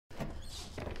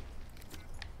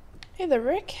Hey there,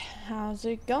 Rick. How's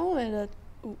it going?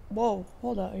 Whoa,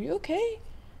 hold up. Are you okay?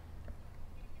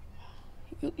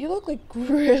 You look like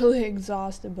really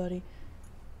exhausted, buddy.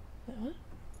 Wait, what?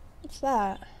 What's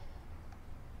that?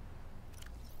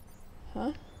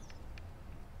 Huh?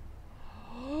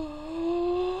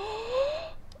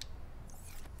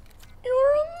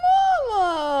 You're a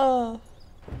mama!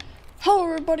 Hello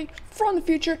everybody, from the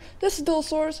future, this is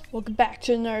Dillosaurus. Welcome back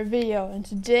to another video, and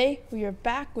today we are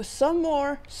back with some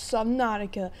more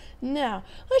Subnautica. Now,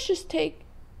 let's just take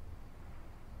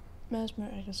anyway,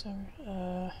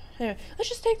 let's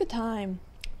just take the time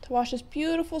to watch this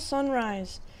beautiful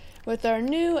sunrise with our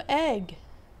new egg,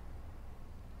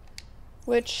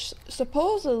 which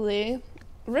supposedly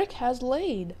Rick has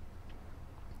laid.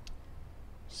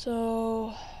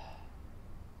 So,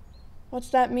 what's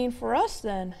that mean for us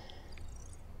then?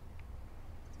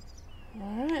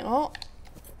 Alright, well,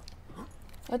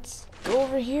 let's go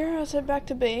over here. Let's head back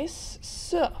to base.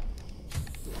 So,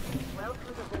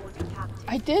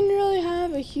 I didn't really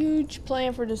have a huge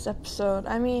plan for this episode.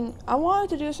 I mean, I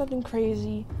wanted to do something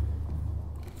crazy.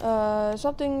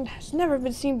 Something that's never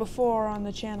been seen before on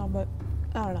the channel, but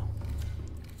I don't know.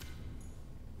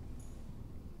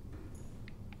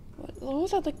 What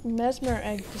was that, like, mesmer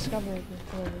egg discovered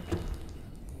before?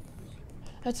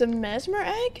 That's a mesmer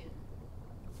egg?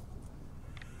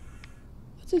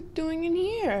 What's it doing in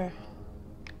here?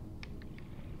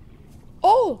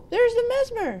 Oh, there's the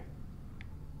mesmer.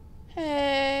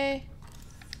 Hey,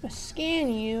 I'm gonna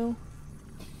scan you.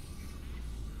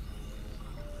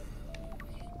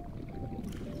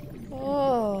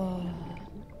 Oh,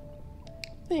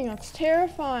 thing looks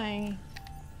terrifying.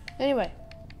 Anyway,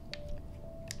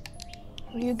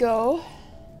 here you go.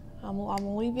 I'm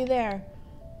gonna leave you there.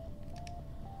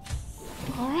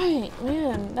 All right,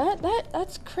 man,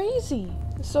 that's crazy.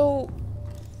 So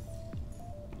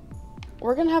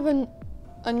we're gonna have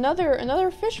another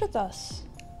fish with us.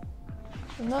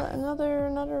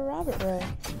 Another rabbit ray.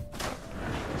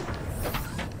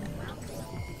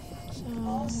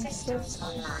 So it's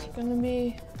gonna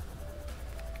be.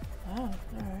 Wow. All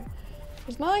right.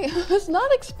 I was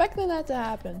not expecting that to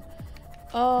happen.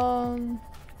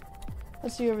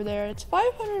 Let's see over there. It's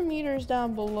 500 meters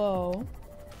down below.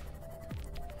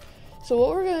 So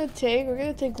what we're gonna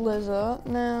take Liza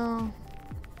now.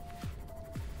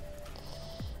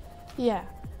 Yeah.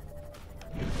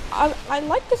 I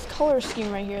like this color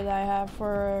scheme right here that I have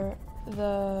for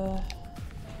the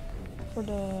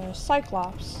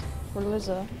Cyclops for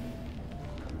Liza.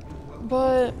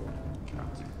 But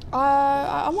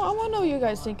I want to know what you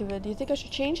guys think of it. Do you think I should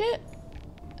change it?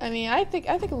 I mean, I think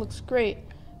it looks great.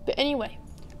 But anyway,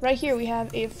 right here we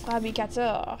have a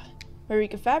fabricateur where we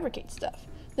can fabricate stuff.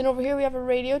 Then over here we have a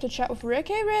radio to chat with Rick.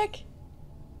 Hey, Rick.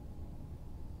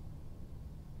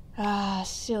 Ah,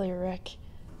 silly Rick.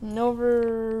 And over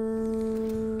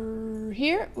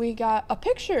here we got a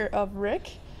picture of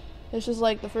Rick. This is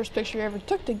like the first picture we ever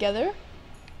took together.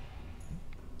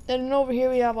 And then over here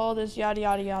we have all this yada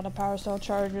yada yada, power cell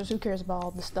chargers. Who cares about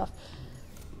all this stuff?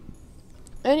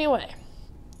 Anyway,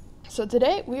 so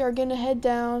today we are gonna head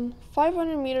down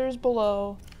 500 meters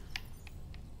below.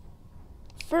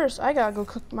 First, I gotta go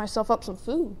cook myself up some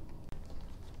food.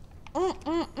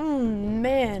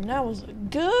 Man, that was a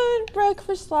good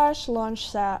breakfast slash lunch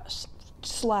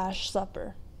slash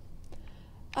supper.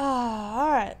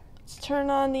 Alright. Let's turn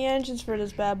on the engines for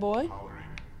this bad boy.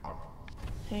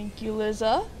 Thank you,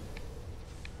 Liza.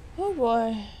 Oh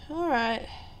boy. Alright.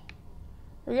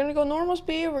 We're gonna go normal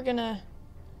speed. We're gonna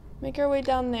make our way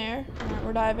down there. Alright,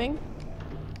 we're diving.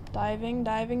 Diving,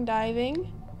 diving,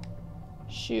 diving.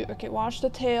 Shoot. Okay, watch the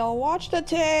tail. Watch the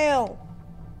tail!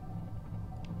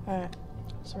 Alright,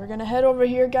 so we're gonna head over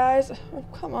here, guys. Oh,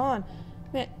 come on.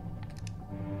 Man.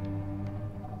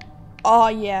 Oh,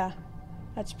 yeah.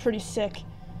 That's pretty sick.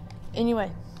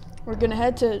 Anyway, we're gonna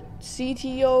head to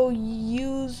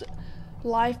CTOU's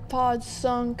life pod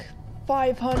sunk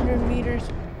 500 meters.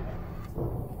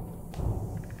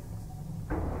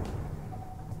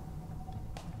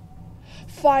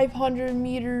 .500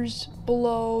 meters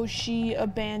below she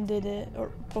abandoned it,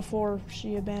 or before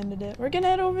she abandoned it. We're gonna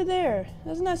head over there.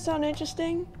 Doesn't that sound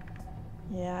interesting?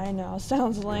 Yeah, I know.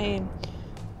 Sounds lame.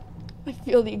 I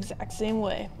feel the exact same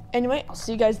way. Anyway, I'll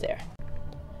see you guys there.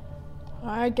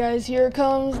 Alright guys, here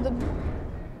comes the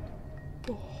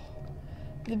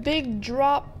big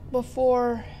drop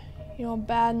before, you know,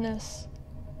 badness.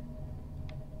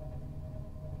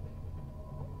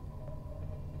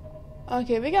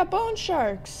 Okay, we got bone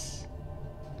sharks.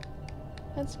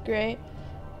 That's great.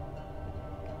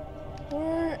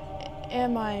 Where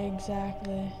am I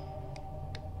exactly?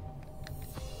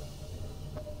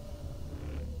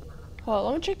 Hold on,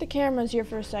 let me check the cameras here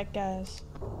for a sec, guys.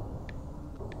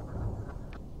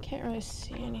 Can't really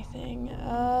see anything.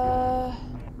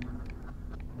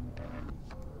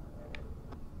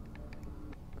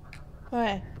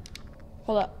 Okay.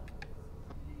 Hold up.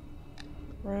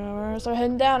 We're gonna start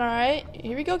heading down, alright?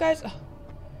 Here we go, guys. Oh,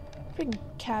 freaking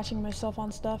catching myself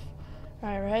on stuff.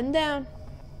 Alright, we're heading down.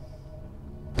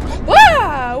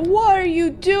 Ah! What are you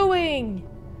doing?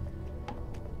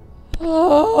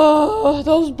 Oh,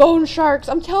 those bone sharks.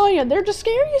 I'm telling you, they're the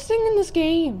scariest thing in this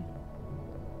game.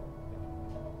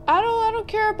 I don't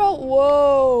care about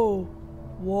whoa.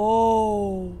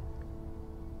 Whoa.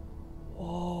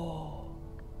 Whoa.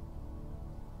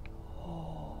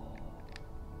 Whoa.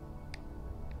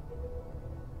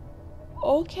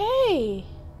 Okay.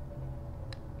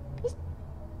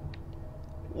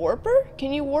 Warper?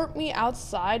 Can you warp me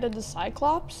outside of the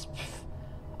Cyclops?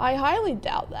 I highly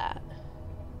doubt that.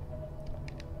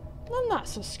 I'm not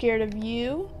so scared of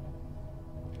you.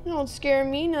 You don't scare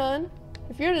me none.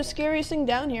 If you're the scariest thing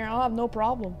down here, I'll have no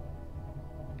problem.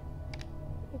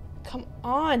 Come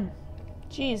on.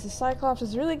 Jeez, the Cyclops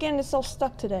is really getting itself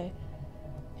stuck today.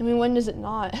 I mean, when does it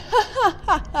not?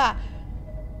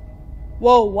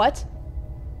 Whoa, what?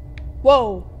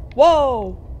 Whoa,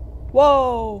 whoa,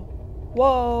 whoa,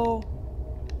 whoa,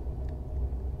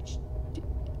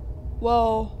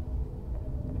 whoa.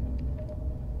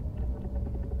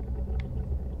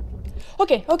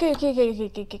 Okay.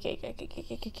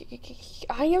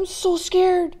 I am so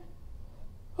scared.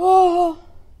 Oh.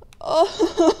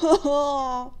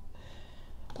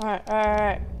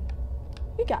 Alright.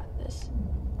 We got this.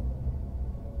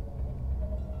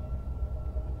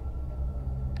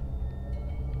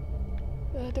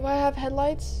 Do I have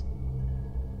headlights?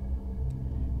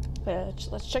 Okay,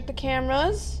 let's check the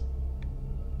cameras.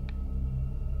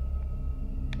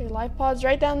 Okay, life pod's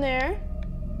right down there.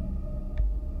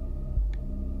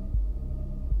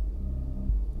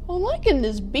 I'm liking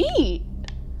this beat.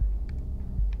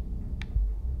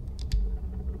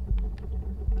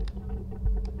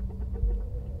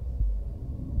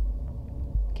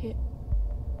 Okay.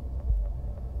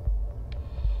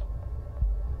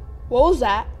 What was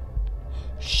that?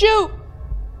 Shoot!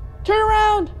 Turn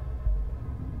around!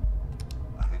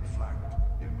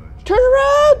 Turn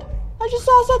around! I just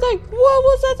saw something! What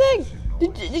was that thing?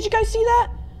 Did you guys see that?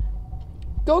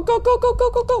 Go!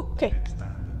 Okay.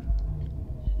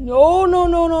 No.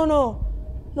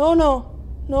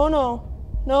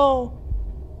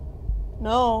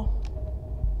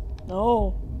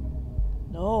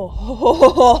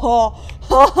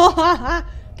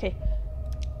 Okay.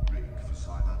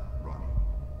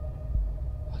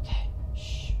 Okay.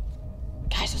 Shh.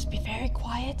 Guys, let's be very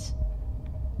quiet.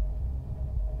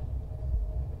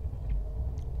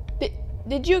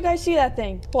 Did you guys see that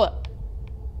thing? Hold up.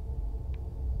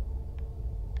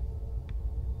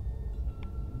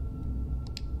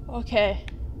 Okay.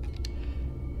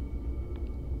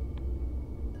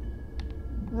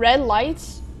 Red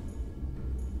lights?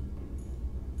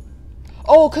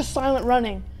 Oh, 'cause silent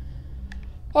running.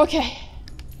 Okay.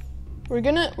 We're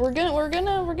gonna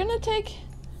take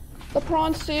the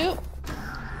prawn suit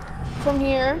from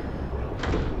here.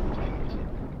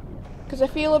 'Cause I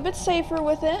feel a bit safer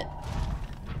with it.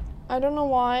 I don't know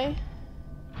why.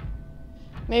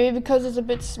 Maybe because it's a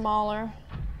bit smaller.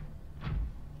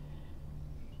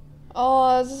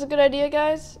 Oh, is this a good idea,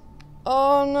 guys?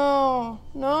 Oh no.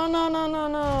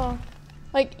 No.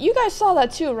 Like, you guys saw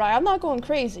that too, right? I'm not going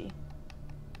crazy.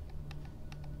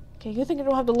 Okay, you think I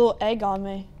don't have the little egg on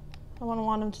me? I don't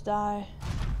want him to die.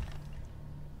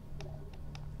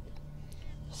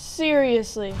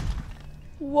 Seriously.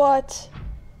 What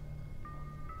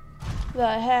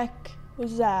the heck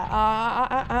was that?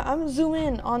 I'm gonna zoom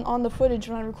in on the footage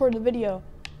when I record the video.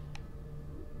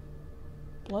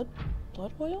 Blood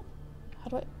oil? How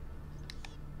do I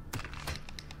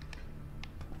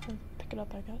pick it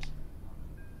up, I guess?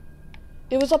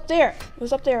 It was up there. It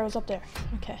was up there.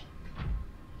 Okay.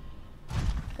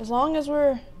 As long as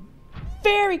we're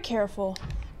very careful.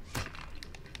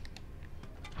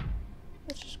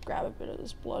 Let's just grab a bit of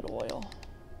this blood oil.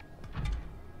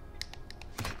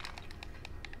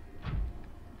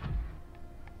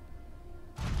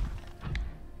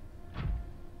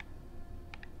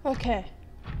 Okay.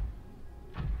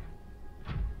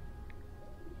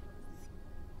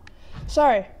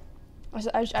 Sorry.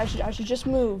 I should just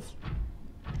move.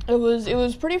 It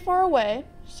was pretty far away,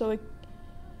 so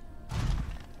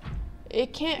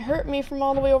it can't hurt me from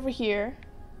all the way over here.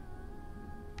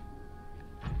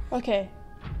 Okay.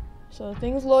 So the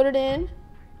thing's loaded in.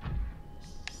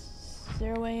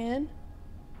 Zero way in.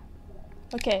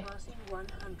 Okay.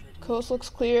 Coast looks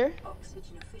clear.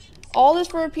 All this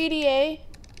for a PDA?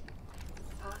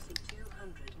 Passing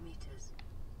 200 meters.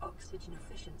 Oxygen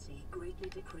efficiency greatly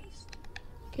decreased.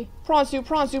 Okay, prawn suit,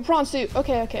 prawn suit, prawn suit.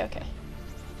 Okay, okay, okay.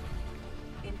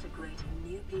 Integrating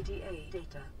new PDA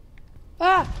data.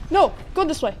 Ah, no, go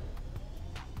this way.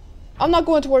 I'm not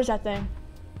going towards that thing.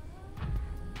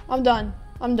 I'm done.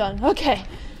 I'm done. Okay.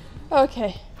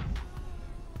 Okay.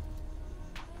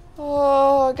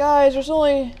 Oh, guys, there's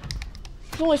only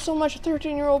so much a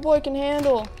 13-year-old boy can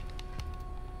handle.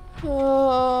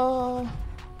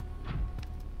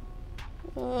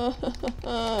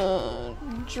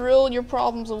 Drill your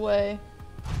problems away.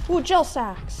 Ooh, gel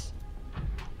sacks.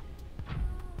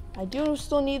 I do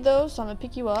still need those, so I'm gonna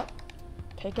pick you up.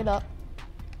 Pick it up.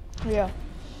 Here we go.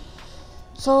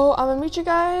 So I'm gonna meet you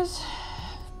guys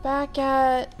back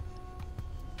at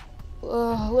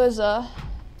Liza.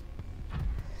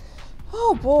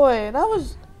 Oh boy, that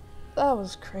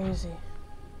was crazy.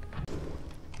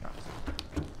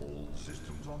 All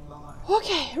systems online.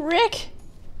 Okay, Rick,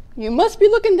 you must be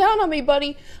looking down on me,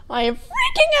 buddy. I am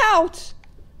freaking out.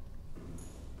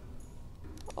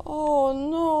 Oh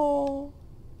no.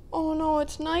 Oh no,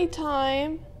 it's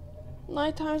nighttime.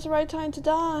 Nighttime's the right time to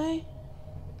die.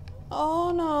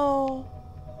 Oh no.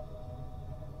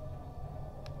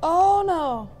 Oh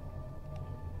no.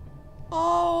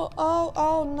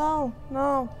 Oh no,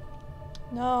 no,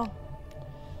 no.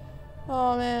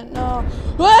 Oh man, no.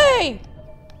 Hey!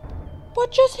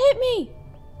 What just hit me?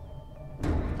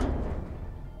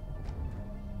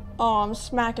 Oh, I'm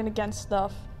smacking against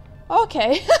stuff.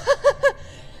 Okay.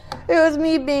 It was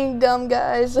me being dumb,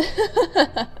 guys.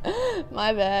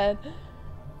 My bad.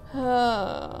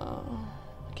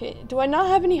 Okay, do I not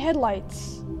have any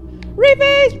headlights?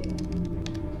 Reepies!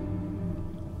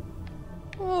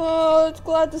 Oh, it's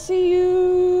glad to see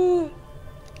you.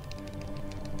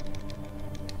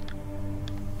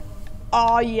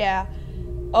 Oh, yeah.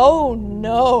 Oh,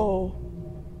 no.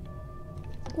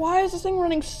 Why is this thing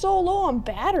running so low on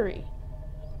battery?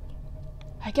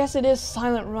 I guess it is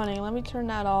silent running. Let me turn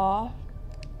that off.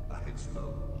 It's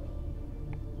low.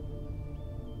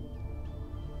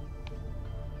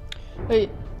 Wait,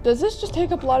 does this just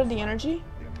take up a lot of the energy?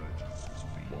 The emergencies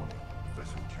warning.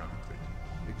 Vessel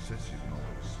calibrating. Excessive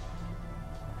noise.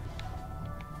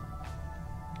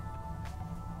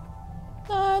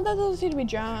 That doesn't seem to be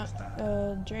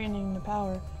draining the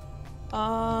power.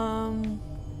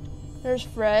 There's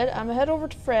Fred. I'm gonna head over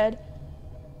to Fred.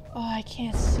 Oh, I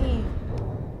can't see.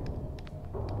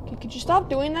 Okay, could you stop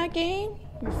doing that, game?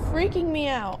 You're freaking me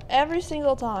out every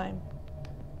single time.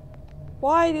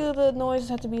 Why do the noises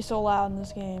have to be so loud in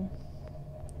this game?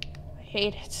 I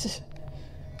hate it.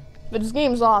 But this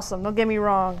game's awesome, don't get me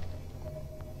wrong.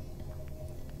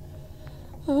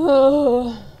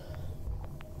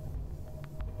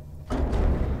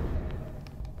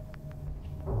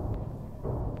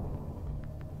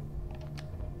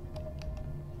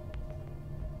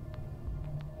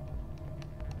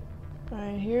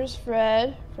 Alright, here's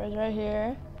Fred. Fred's right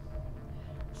here.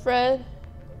 Fred,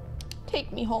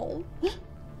 take me home.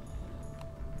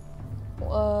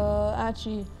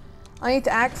 Actually, I need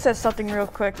to access something real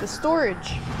quick. The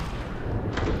storage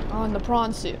on the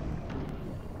prawn suit.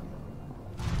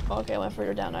 Okay, I went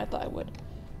further down than I thought I would.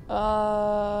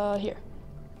 Here.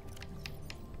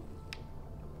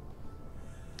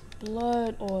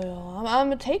 Blood oil. I'm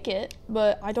gonna take it,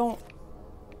 but I don't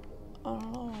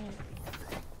know.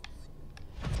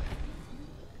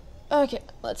 Okay,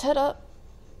 let's head up.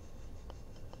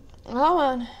 Come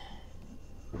on.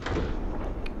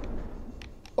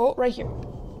 Oh, right here.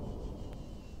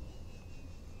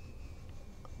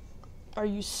 Are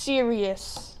you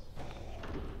serious?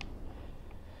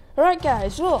 Alright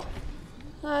guys, well,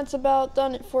 that's about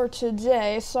done it for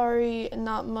today. Sorry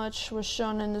not much was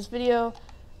shown in this video.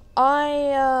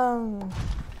 I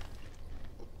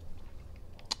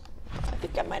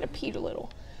think I might have peed a little.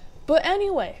 But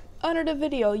anyway, under the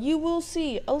video, you will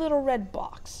see a little red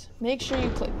box. Make sure you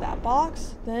click that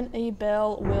box, then a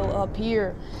bell will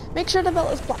appear. Make sure the bell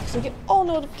is black so you get all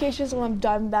notifications when I'm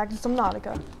diving back into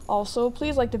Subnautica. Also,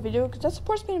 please like the video because that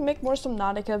supports me to make more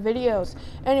Subnautica videos.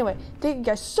 Anyway, thank you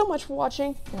guys so much for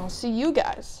watching, and I'll see you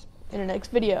guys in the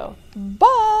next video.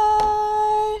 Bye!